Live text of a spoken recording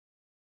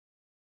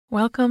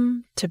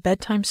Welcome to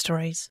Bedtime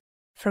Stories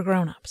for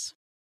Grown-Ups,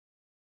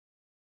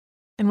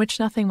 in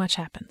which nothing much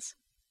happens.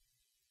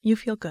 You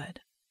feel good,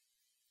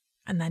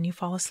 and then you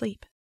fall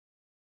asleep.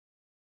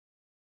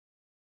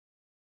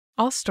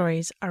 All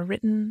stories are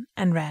written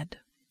and read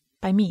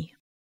by me,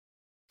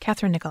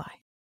 Catherine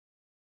Nicolai,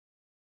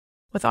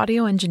 with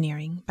audio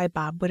engineering by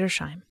Bob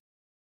Wittersheim.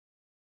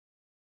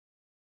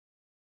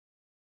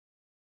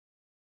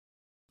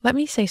 Let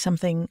me say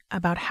something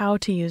about how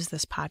to use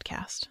this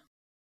podcast.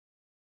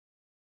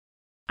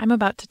 I'm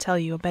about to tell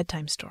you a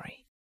bedtime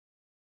story.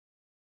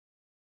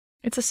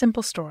 It's a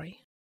simple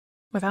story,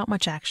 without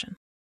much action,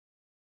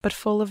 but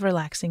full of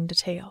relaxing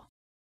detail.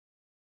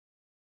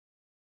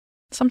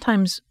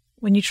 Sometimes,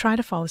 when you try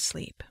to fall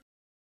asleep,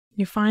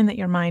 you find that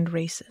your mind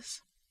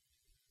races,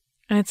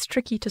 and it's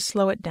tricky to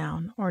slow it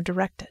down or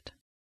direct it.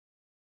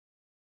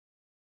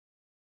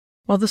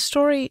 Well, the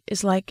story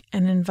is like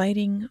an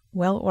inviting,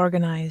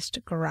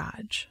 well-organized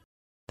garage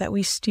that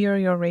we steer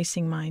your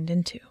racing mind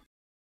into.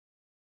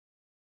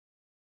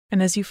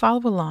 And as you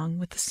follow along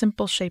with the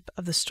simple shape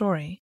of the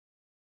story,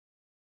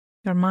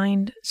 your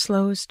mind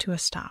slows to a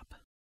stop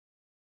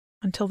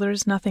until there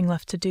is nothing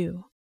left to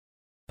do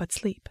but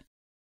sleep.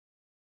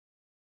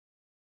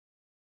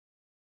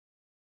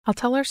 I'll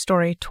tell our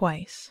story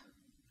twice,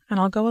 and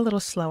I'll go a little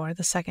slower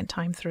the second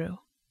time through.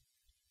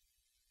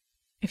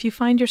 If you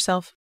find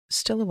yourself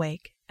still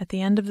awake at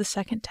the end of the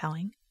second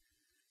telling,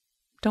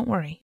 don't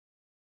worry.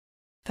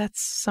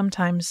 That's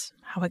sometimes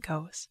how it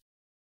goes.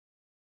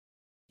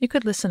 You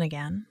could listen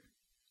again,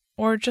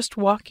 or just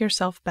walk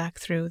yourself back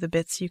through the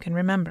bits you can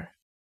remember.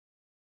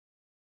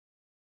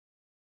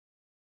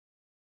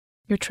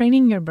 You're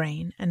training your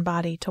brain and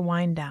body to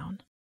wind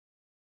down.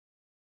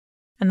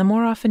 And the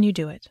more often you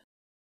do it,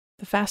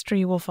 the faster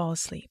you will fall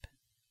asleep.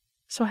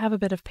 So have a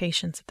bit of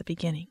patience at the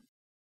beginning.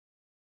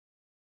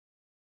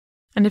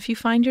 And if you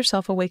find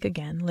yourself awake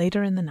again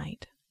later in the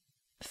night,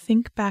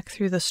 think back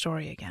through the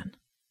story again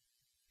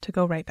to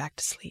go right back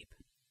to sleep.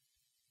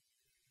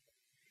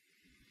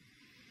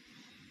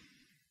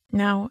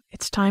 Now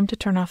it's time to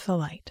turn off the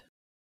light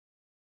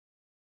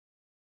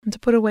and to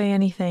put away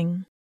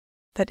anything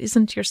that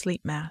isn't your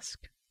sleep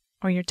mask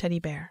or your teddy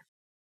bear.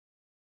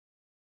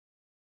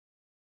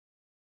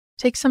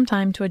 Take some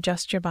time to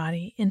adjust your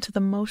body into the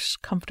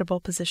most comfortable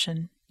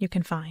position you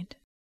can find.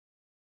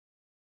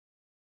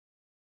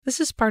 This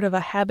is part of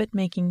a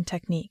habit-making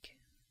technique,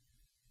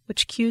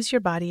 which cues your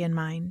body and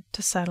mind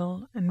to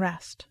settle and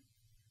rest.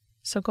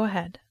 So go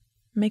ahead,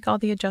 make all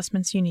the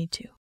adjustments you need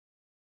to,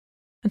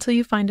 until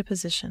you find a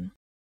position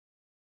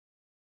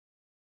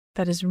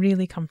that is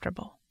really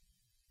comfortable.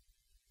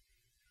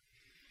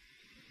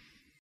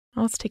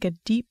 Now let's take a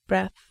deep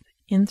breath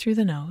in through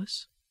the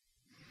nose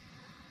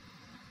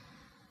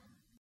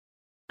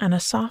and a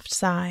soft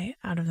sigh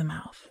out of the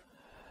mouth.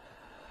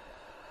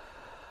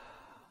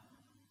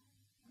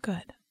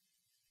 Good.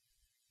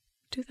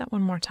 Do that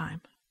one more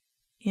time.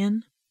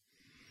 In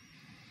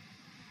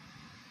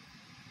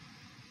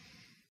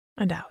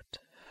and out.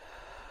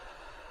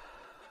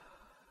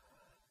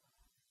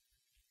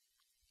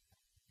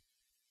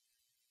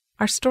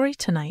 Our story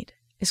tonight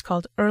is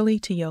called Early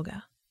to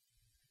Yoga,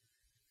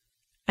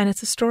 and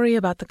it's a story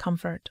about the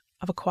comfort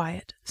of a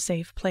quiet,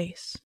 safe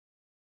place.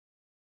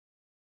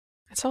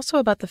 It's also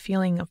about the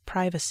feeling of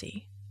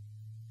privacy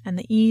and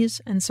the ease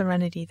and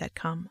serenity that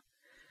come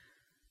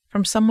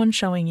from someone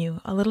showing you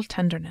a little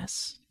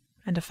tenderness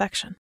and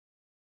affection.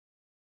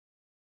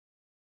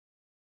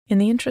 In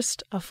the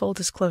interest of full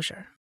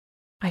disclosure,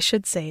 I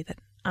should say that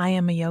I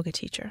am a yoga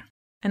teacher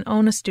and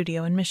own a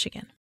studio in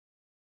Michigan.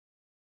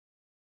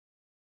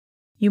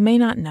 You may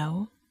not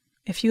know,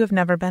 if you have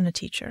never been a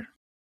teacher,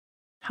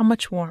 how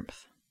much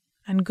warmth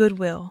and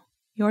goodwill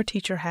your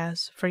teacher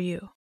has for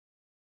you.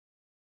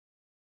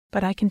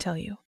 But I can tell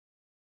you,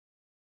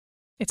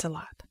 it's a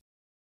lot.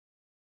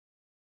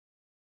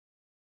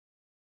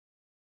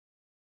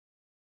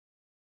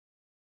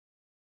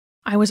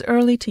 I was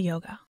early to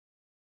yoga,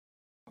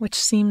 which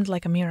seemed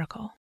like a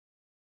miracle,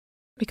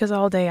 because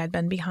all day I'd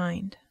been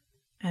behind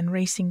and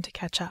racing to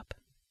catch up.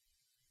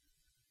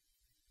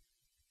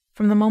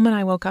 From the moment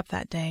I woke up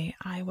that day,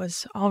 I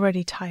was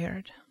already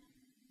tired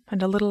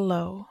and a little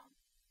low,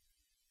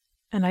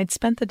 and I'd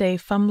spent the day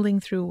fumbling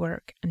through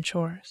work and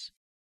chores.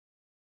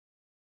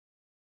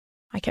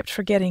 I kept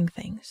forgetting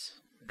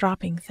things,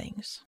 dropping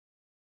things,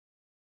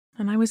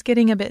 and I was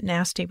getting a bit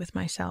nasty with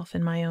myself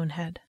in my own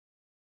head.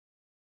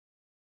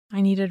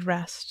 I needed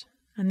rest,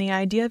 and the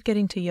idea of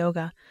getting to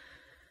yoga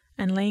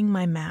and laying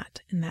my mat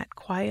in that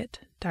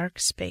quiet, dark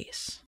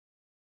space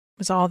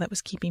was all that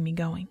was keeping me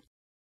going.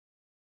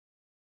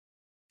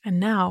 And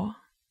now,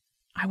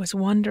 I was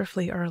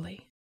wonderfully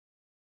early.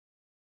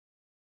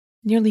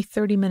 Nearly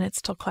 30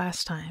 minutes till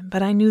class time,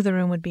 but I knew the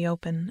room would be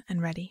open and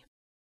ready.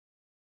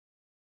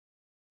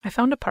 I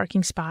found a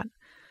parking spot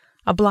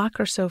a block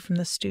or so from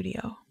the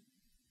studio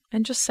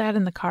and just sat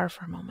in the car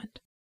for a moment.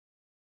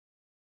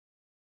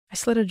 I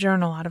slid a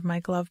journal out of my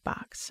glove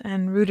box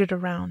and rooted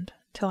around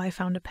till I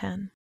found a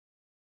pen.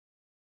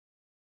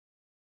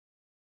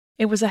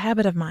 It was a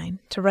habit of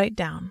mine to write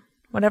down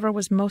whatever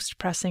was most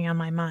pressing on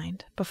my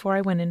mind before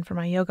I went in for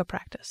my yoga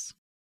practice.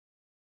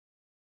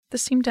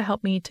 This seemed to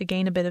help me to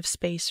gain a bit of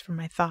space from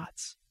my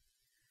thoughts.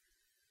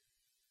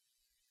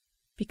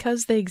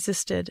 Because they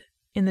existed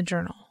in the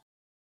journal,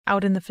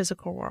 out in the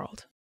physical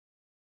world,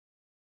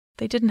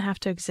 they didn't have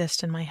to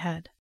exist in my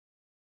head.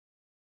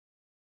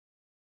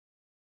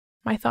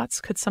 My thoughts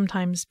could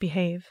sometimes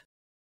behave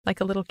like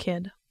a little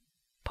kid,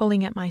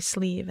 pulling at my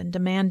sleeve and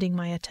demanding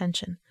my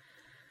attention.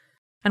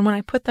 And when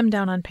I put them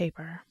down on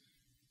paper,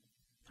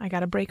 I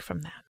got a break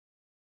from that.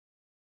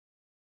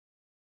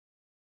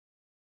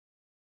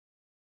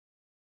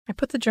 I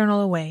put the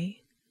journal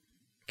away,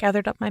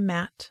 gathered up my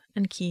mat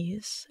and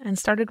keys, and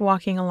started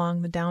walking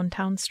along the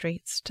downtown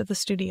streets to the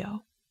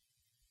studio.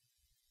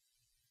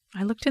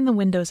 I looked in the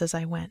windows as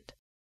I went,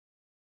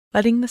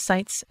 letting the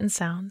sights and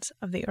sounds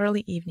of the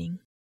early evening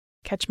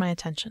catch my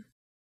attention.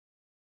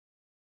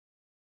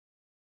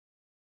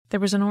 There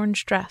was an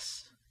orange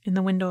dress in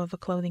the window of a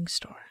clothing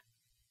store.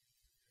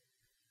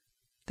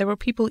 There were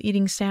people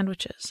eating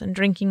sandwiches and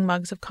drinking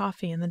mugs of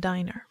coffee in the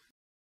diner.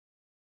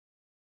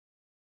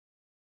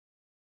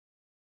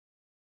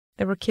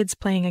 There were kids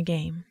playing a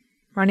game,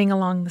 running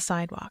along the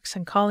sidewalks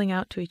and calling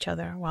out to each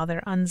other while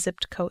their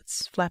unzipped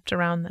coats flapped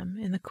around them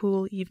in the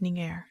cool evening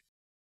air.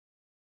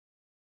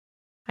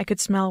 I could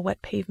smell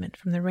wet pavement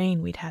from the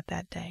rain we'd had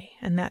that day,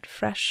 and that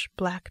fresh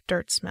black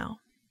dirt smell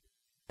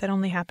that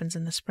only happens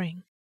in the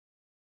spring.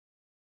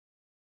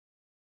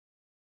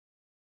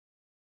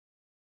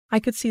 I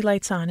could see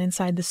lights on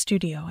inside the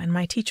studio and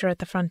my teacher at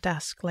the front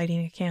desk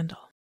lighting a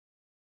candle.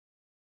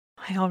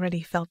 I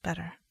already felt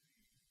better.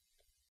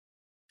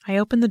 I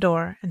opened the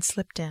door and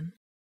slipped in.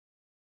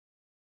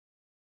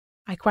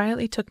 I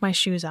quietly took my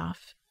shoes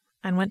off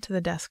and went to the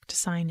desk to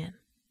sign in.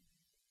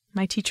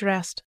 My teacher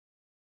asked,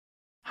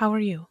 "How are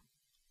you?"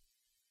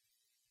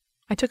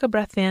 I took a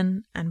breath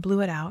in and blew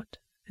it out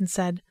and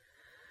said,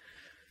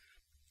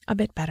 "A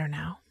bit better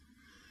now."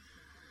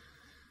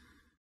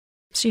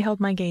 She held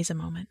my gaze a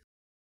moment.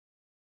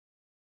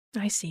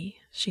 "I see,"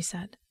 she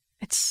said.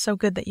 "It's so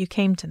good that you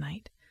came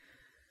tonight.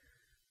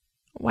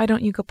 Why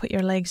don't you go put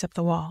your legs up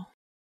the wall?"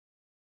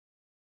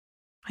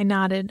 I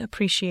nodded,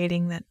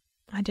 appreciating that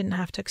I didn't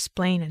have to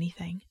explain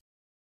anything.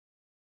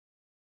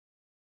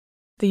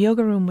 The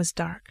yoga room was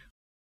dark,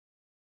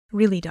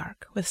 really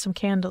dark, with some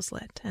candles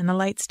lit and the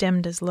lights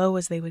dimmed as low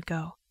as they would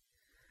go.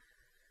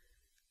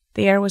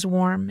 The air was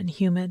warm and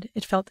humid.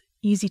 It felt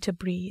easy to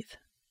breathe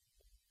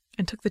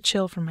and took the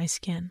chill from my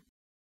skin.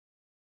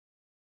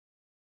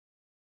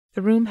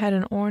 The room had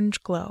an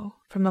orange glow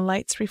from the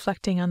lights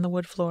reflecting on the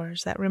wood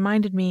floors that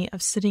reminded me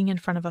of sitting in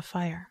front of a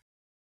fire.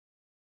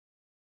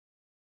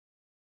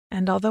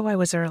 And although I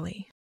was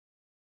early,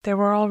 there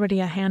were already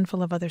a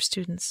handful of other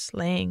students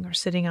laying or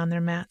sitting on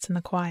their mats in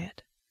the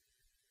quiet.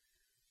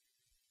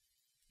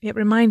 It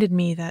reminded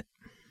me that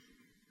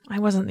I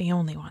wasn't the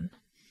only one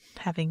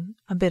having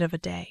a bit of a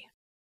day.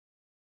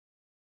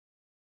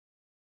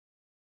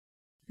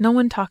 No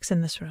one talks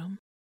in this room,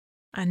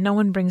 and no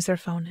one brings their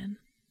phone in,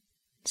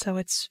 so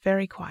it's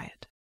very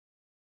quiet.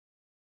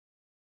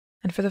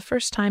 And for the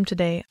first time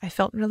today, I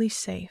felt really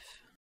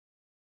safe,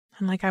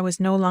 and like I was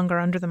no longer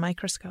under the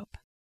microscope.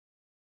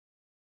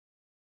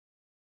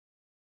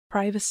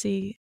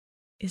 Privacy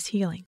is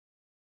healing.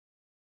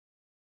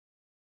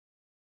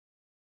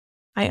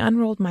 I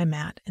unrolled my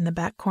mat in the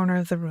back corner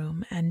of the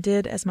room and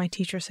did as my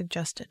teacher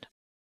suggested,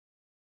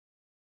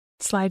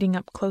 sliding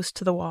up close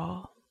to the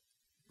wall,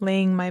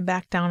 laying my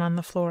back down on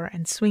the floor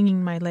and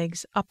swinging my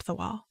legs up the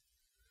wall.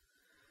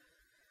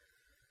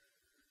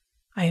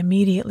 I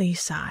immediately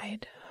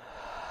sighed.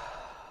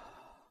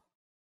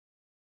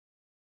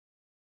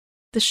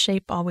 This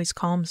shape always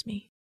calms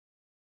me.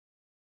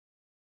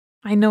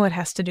 I know it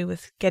has to do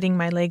with getting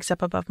my legs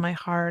up above my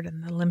heart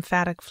and the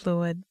lymphatic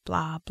fluid,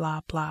 blah,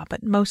 blah, blah,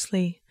 but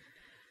mostly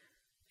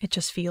it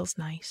just feels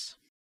nice.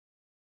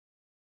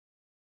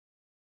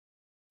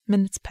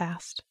 Minutes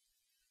passed.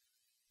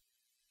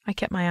 I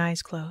kept my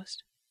eyes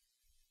closed.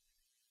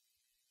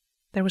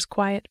 There was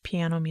quiet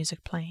piano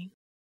music playing.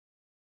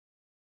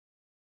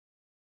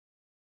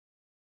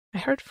 I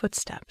heard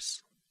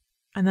footsteps,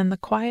 and then the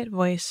quiet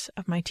voice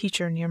of my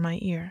teacher near my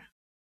ear.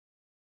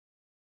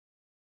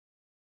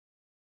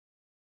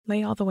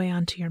 Lay all the way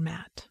onto your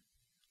mat.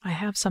 I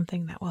have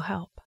something that will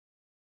help.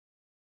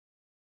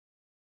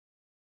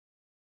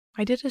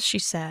 I did as she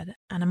said,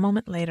 and a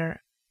moment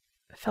later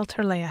felt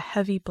her lay a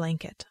heavy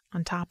blanket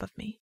on top of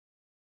me.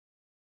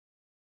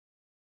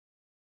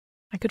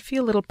 I could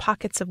feel little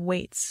pockets of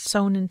weights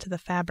sewn into the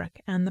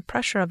fabric, and the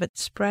pressure of it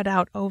spread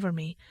out over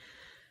me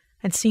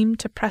and seemed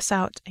to press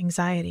out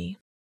anxiety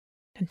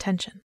and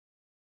tension.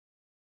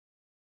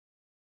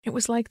 It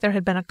was like there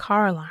had been a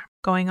car alarm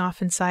going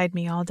off inside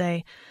me all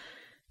day,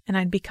 and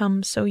I'd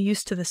become so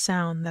used to the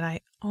sound that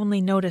I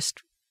only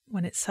noticed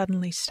when it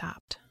suddenly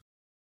stopped.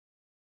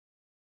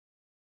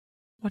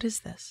 What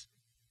is this?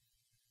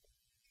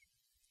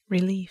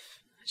 Relief,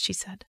 she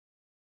said.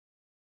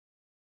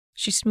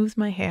 She smoothed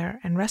my hair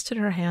and rested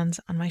her hands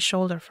on my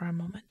shoulder for a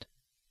moment.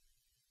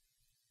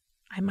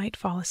 I might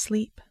fall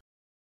asleep,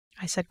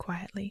 I said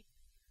quietly.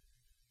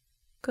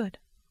 Good.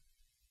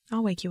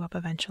 I'll wake you up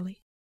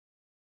eventually.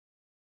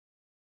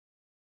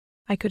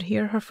 I could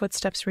hear her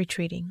footsteps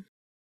retreating,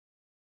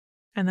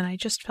 and then I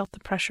just felt the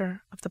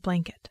pressure of the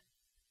blanket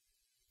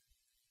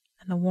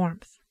and the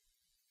warmth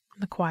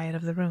and the quiet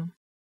of the room.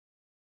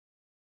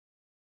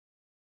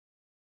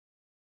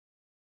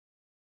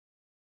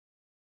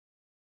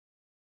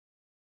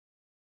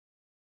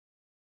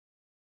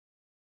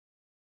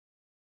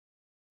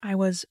 I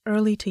was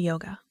early to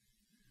yoga,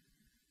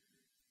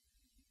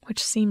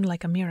 which seemed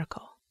like a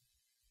miracle,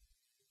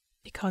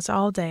 because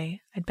all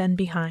day I'd been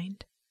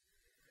behind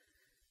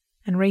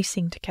and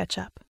racing to catch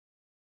up.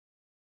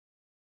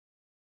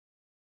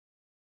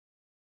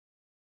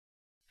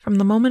 From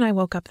the moment I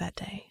woke up that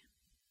day,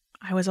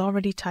 I was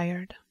already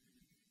tired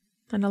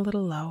and a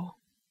little low,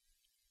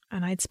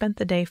 and I'd spent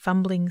the day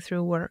fumbling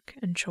through work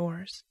and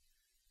chores.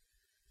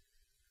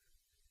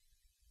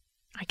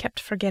 I kept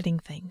forgetting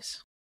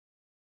things,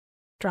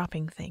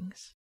 dropping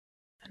things,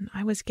 and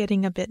I was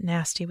getting a bit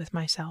nasty with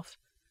myself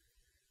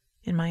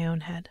in my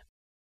own head.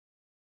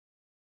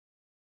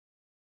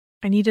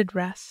 I needed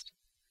rest,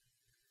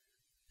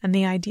 and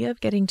the idea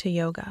of getting to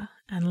yoga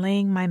and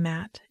laying my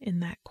mat in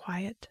that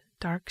quiet,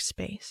 dark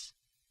space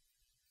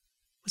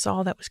was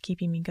all that was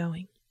keeping me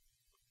going.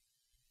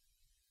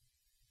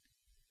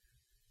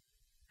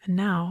 And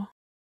now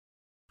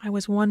I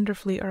was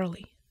wonderfully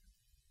early.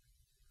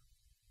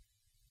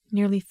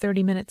 Nearly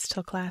 30 minutes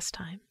till class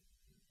time,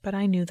 but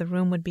I knew the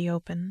room would be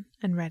open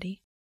and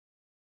ready.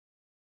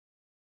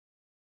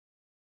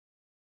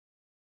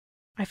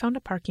 I found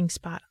a parking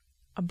spot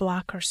a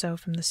block or so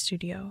from the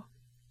studio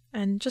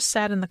and just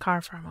sat in the car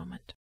for a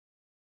moment.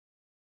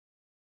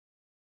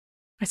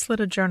 I slid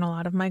a journal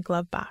out of my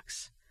glove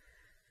box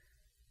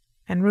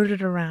and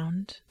rooted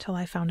around till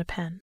I found a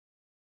pen.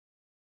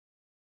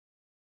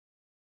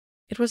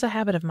 It was a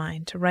habit of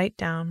mine to write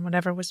down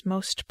whatever was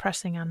most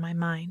pressing on my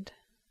mind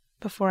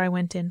before I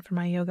went in for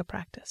my yoga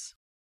practice.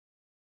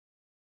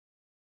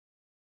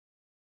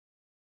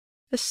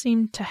 This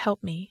seemed to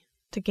help me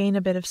to gain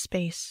a bit of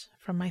space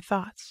from my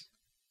thoughts.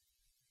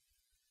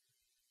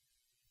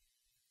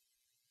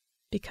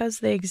 Because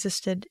they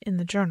existed in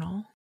the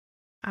journal,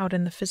 out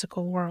in the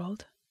physical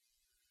world,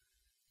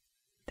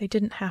 they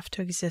didn't have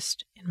to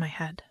exist in my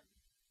head.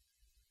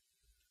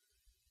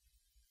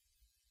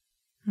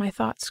 My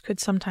thoughts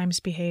could sometimes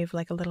behave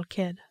like a little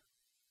kid,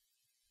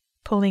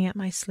 pulling at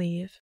my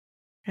sleeve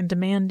and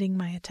demanding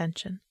my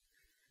attention.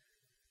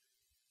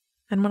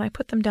 And when I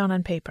put them down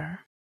on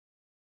paper,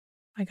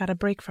 I got a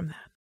break from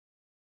that.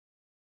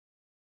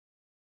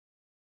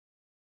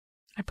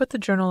 I put the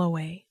journal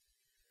away,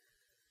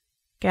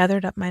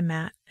 gathered up my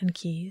mat and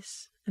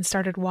keys, and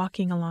started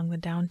walking along the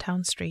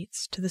downtown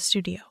streets to the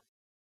studio.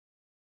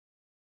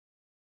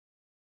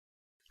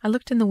 I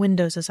looked in the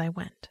windows as I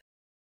went,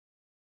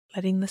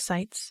 letting the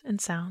sights and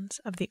sounds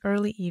of the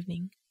early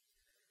evening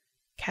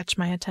catch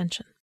my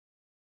attention.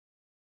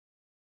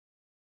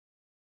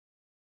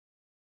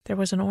 There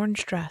was an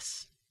orange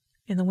dress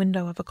in the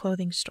window of a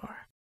clothing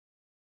store.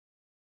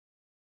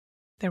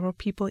 There were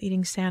people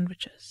eating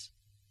sandwiches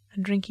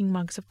and drinking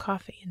mugs of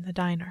coffee in the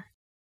diner.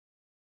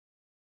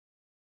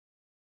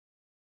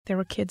 There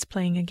were kids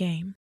playing a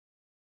game,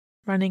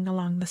 running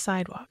along the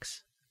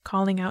sidewalks,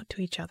 calling out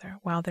to each other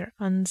while their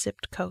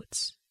unzipped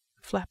coats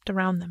flapped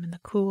around them in the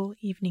cool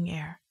evening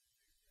air.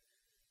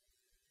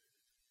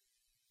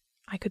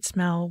 I could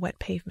smell wet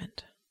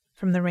pavement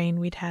from the rain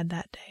we'd had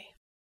that day,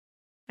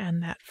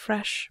 and that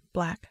fresh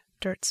black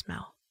dirt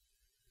smell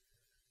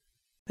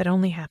that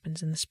only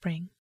happens in the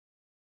spring.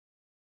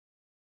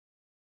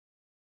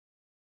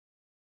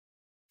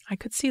 I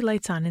could see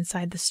lights on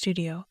inside the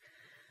studio,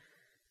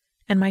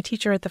 and my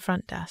teacher at the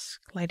front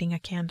desk lighting a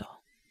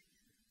candle.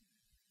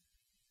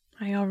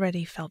 I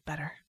already felt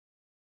better.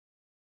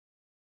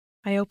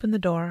 I opened the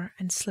door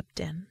and slipped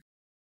in,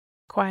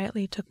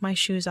 quietly took my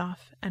shoes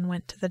off and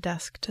went to the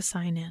desk to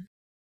sign in.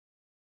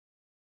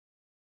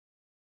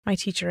 My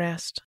teacher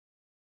asked,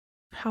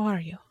 "How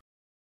are you?"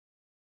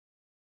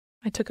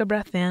 I took a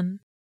breath in,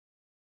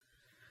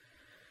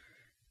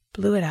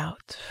 blew it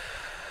out,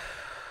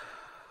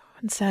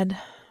 and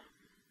said,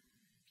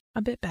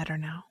 "A bit better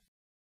now."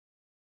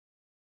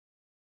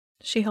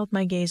 She held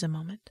my gaze a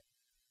moment.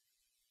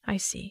 "I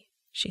see,"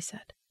 she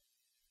said.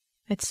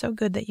 "It's so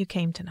good that you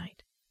came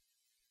tonight.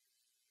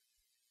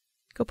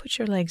 Go put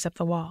your legs up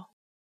the wall."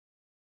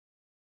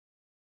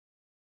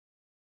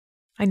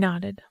 I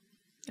nodded,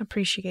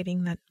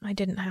 appreciating that I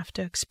didn't have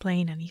to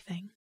explain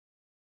anything.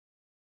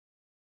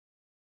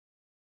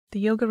 The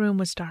yoga room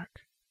was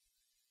dark,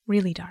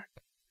 really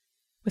dark,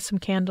 with some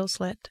candles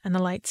lit and the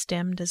lights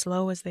dimmed as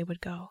low as they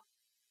would go.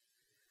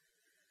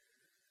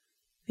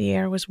 The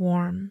air was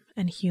warm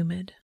and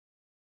humid,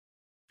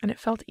 and it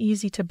felt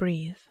easy to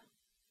breathe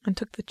and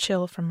took the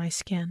chill from my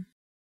skin.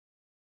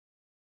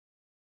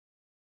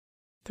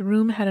 The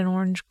room had an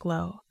orange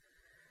glow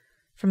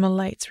from the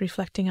lights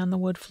reflecting on the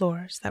wood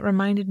floors that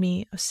reminded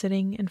me of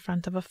sitting in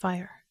front of a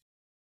fire.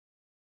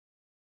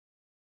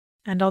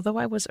 And although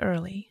I was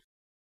early,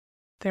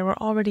 there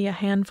were already a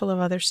handful of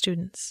other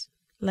students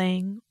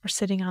laying or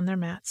sitting on their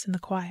mats in the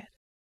quiet.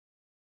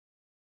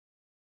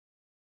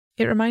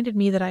 It reminded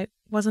me that I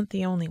wasn't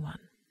the only one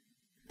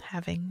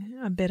having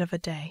a bit of a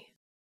day.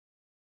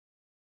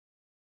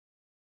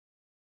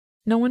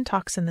 No one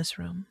talks in this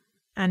room,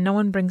 and no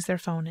one brings their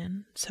phone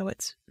in, so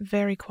it's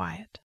very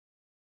quiet.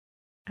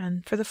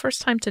 And for the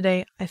first time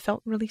today, I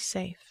felt really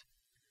safe,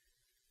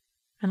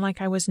 and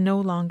like I was no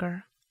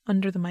longer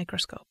under the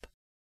microscope.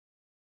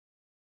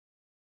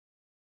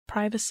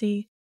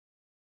 Privacy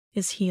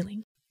is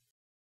healing.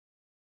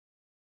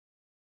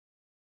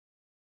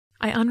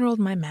 I unrolled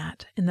my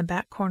mat in the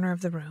back corner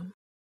of the room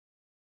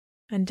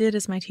and did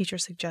as my teacher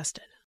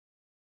suggested,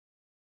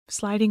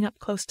 sliding up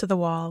close to the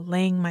wall,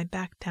 laying my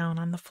back down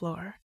on the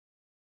floor,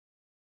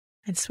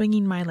 and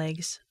swinging my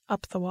legs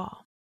up the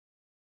wall.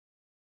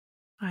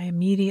 I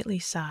immediately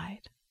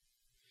sighed.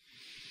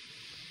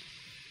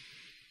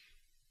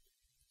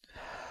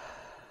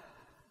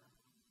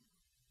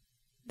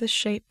 This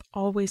shape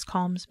always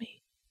calms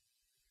me.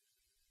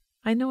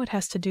 I know it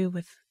has to do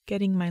with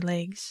getting my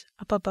legs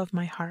up above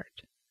my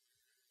heart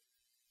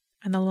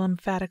and the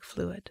lymphatic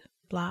fluid,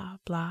 blah,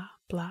 blah,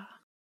 blah.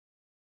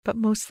 But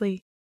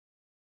mostly,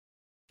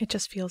 it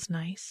just feels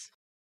nice.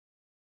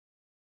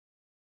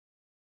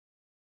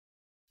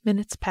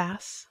 Minutes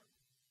pass.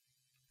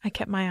 I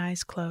kept my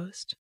eyes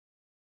closed.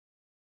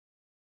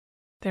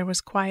 There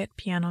was quiet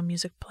piano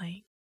music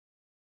playing.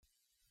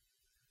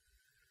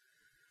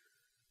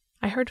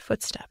 I heard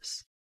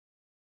footsteps,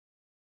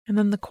 and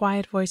then the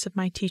quiet voice of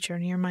my teacher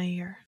near my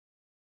ear.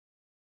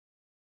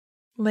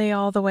 Lay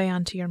all the way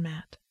onto your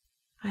mat.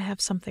 I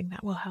have something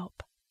that will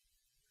help.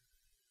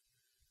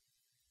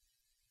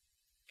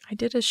 I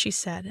did as she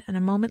said, and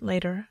a moment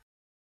later,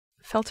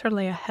 felt her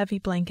lay a heavy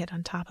blanket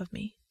on top of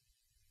me.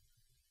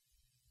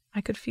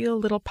 I could feel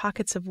little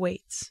pockets of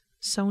weights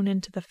sewn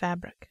into the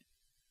fabric,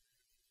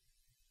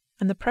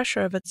 and the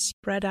pressure of it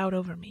spread out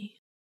over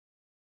me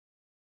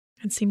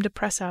and seemed to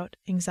press out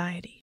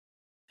anxiety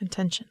and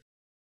tension.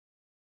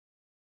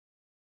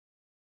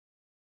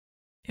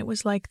 It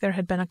was like there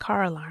had been a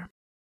car alarm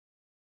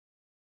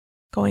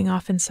going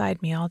off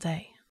inside me all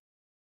day,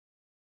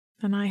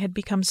 and I had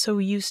become so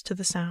used to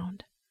the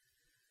sound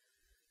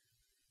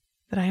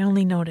that I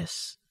only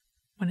noticed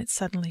when it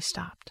suddenly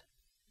stopped.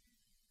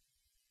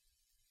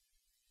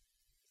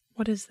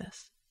 What is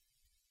this?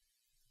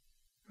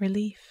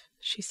 Relief,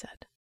 she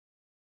said.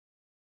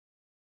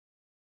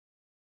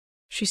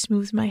 She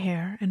smoothed my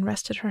hair and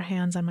rested her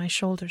hands on my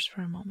shoulders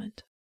for a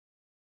moment.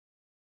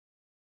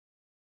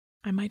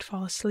 I might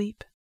fall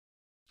asleep,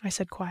 I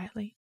said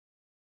quietly.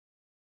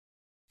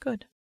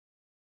 Good.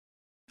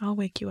 I'll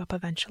wake you up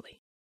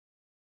eventually.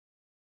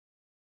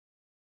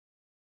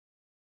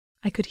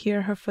 I could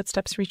hear her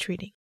footsteps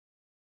retreating,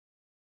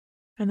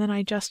 and then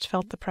I just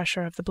felt the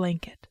pressure of the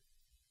blanket,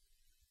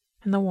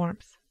 and the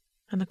warmth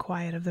and the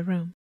quiet of the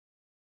room.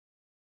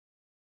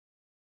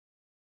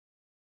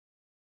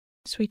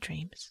 Sweet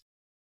dreams.